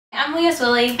I'm Leah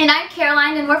Swilly. And I'm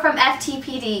Caroline, and we're from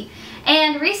FTPD.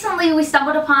 And recently we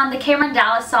stumbled upon the Cameron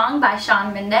Dallas song by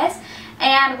Shawn Mendes,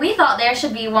 and we thought there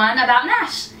should be one about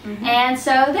Nash. And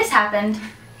so this happened.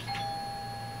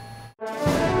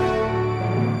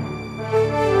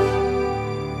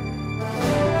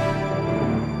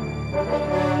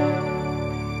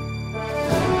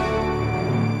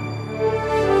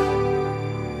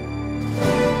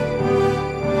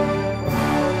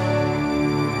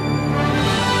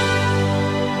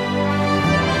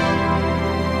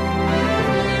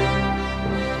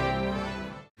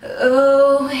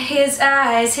 Oh, his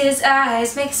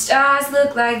eyes make stars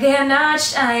look like they're not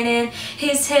shining.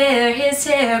 His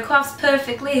hair coiffs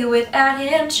perfectly without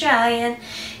him trying.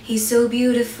 He's so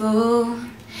beautiful,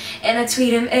 and I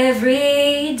tweet him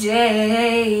every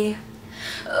day.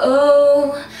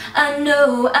 Oh, I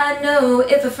know,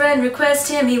 if a friend requests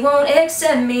him, he won't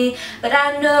accept me. But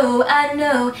I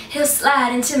know, he'll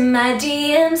slide into my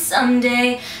DM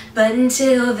someday. But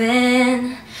until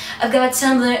then, I've got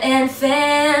Tumblr and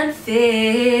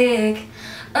fanfic.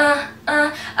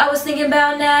 I was thinking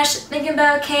about Nash, thinking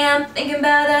about Cam, thinking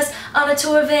about us on a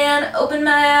tour van. Opened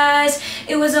my eyes,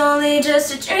 it was only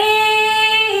just a dream.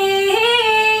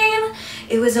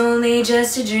 It was only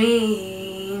just a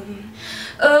dream.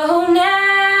 Oh,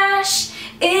 Nash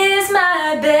is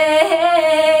my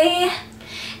bae,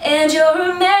 and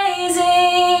you're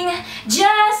amazing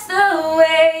just the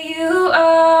way you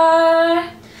are.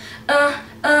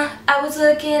 I was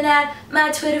looking at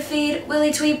my Twitter feed. Will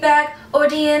he tweet back or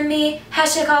DM me?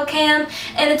 Hashtag call Cam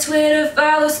and a Twitter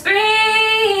follow spree.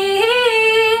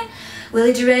 Will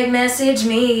he direct message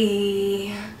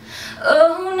me?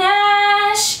 Oh,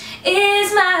 Nash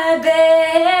is my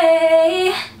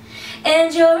bae,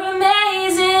 and you're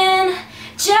amazing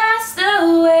just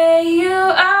the way you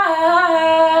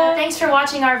are. Thanks for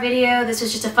watching our video. This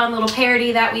was just a fun little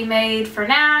parody that we made for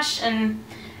Nash and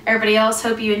everybody else.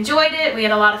 Hope you enjoyed it. We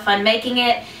had a lot of fun making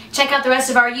it. Check out the rest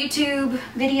of our YouTube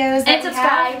videos. And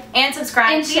subscribe. And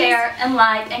subscribe. And share and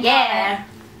like and comment.